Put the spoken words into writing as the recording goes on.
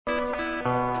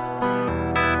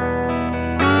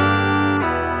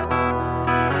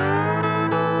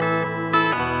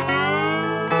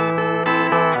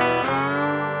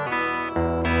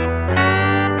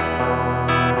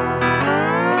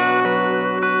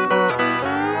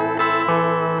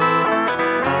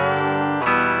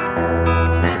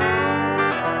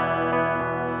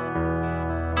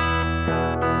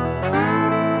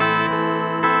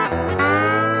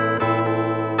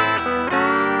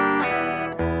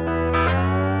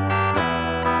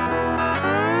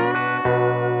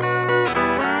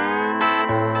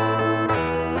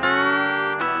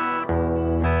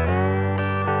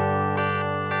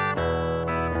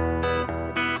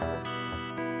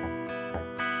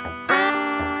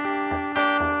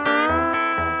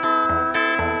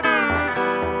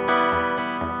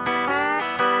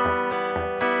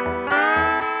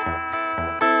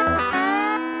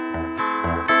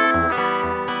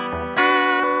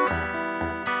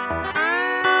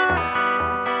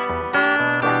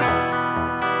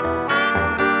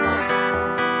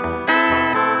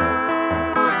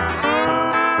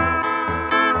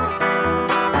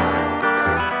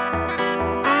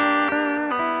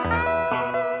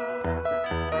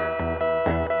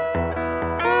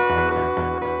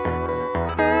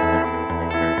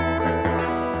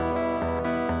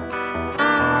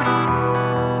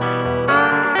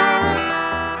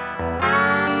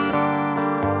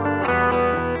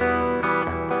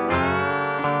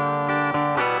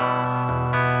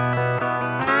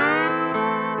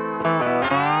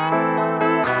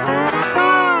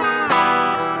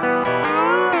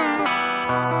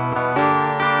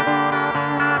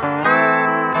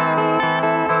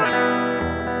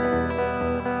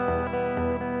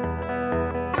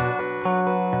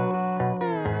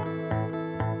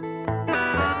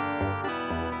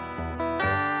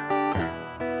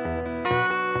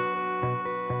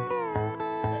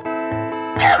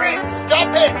Erich,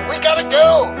 stop it! We gotta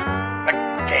go!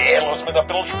 Okay, lass mich ein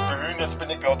bisschen spülen, jetzt bin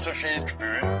ich gerade so schön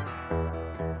spülen.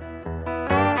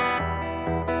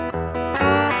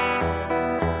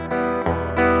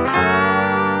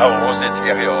 Oh, los, jetzt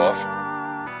höre ich auf.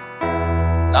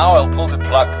 Now I'll pull the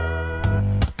plug.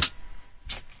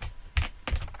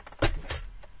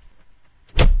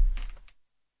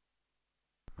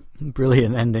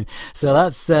 Brilliant ending. So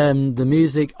that's the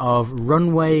music of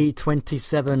Runway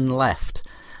 27 Left.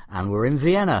 And we're in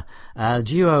Vienna. A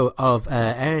duo of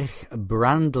Erich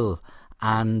Brandl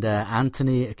and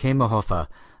Anthony Kemmerhofer.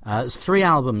 It's 3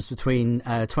 albums between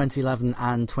 2011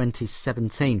 and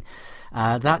 2017.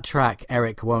 That track,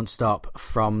 Erich Won't Stop,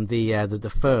 from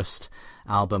the first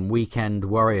album, Weekend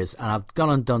Warriors. And I've gone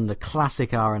and done the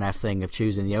classic R&F thing of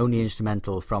choosing the only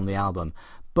instrumental from the album.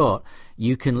 But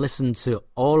you can listen to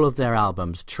all of their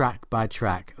albums track by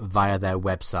track via their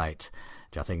website,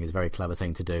 which I think is a very clever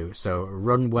thing to do. So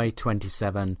Runway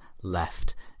 27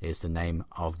 Left is the name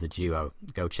of the duo.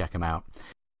 Go check them out.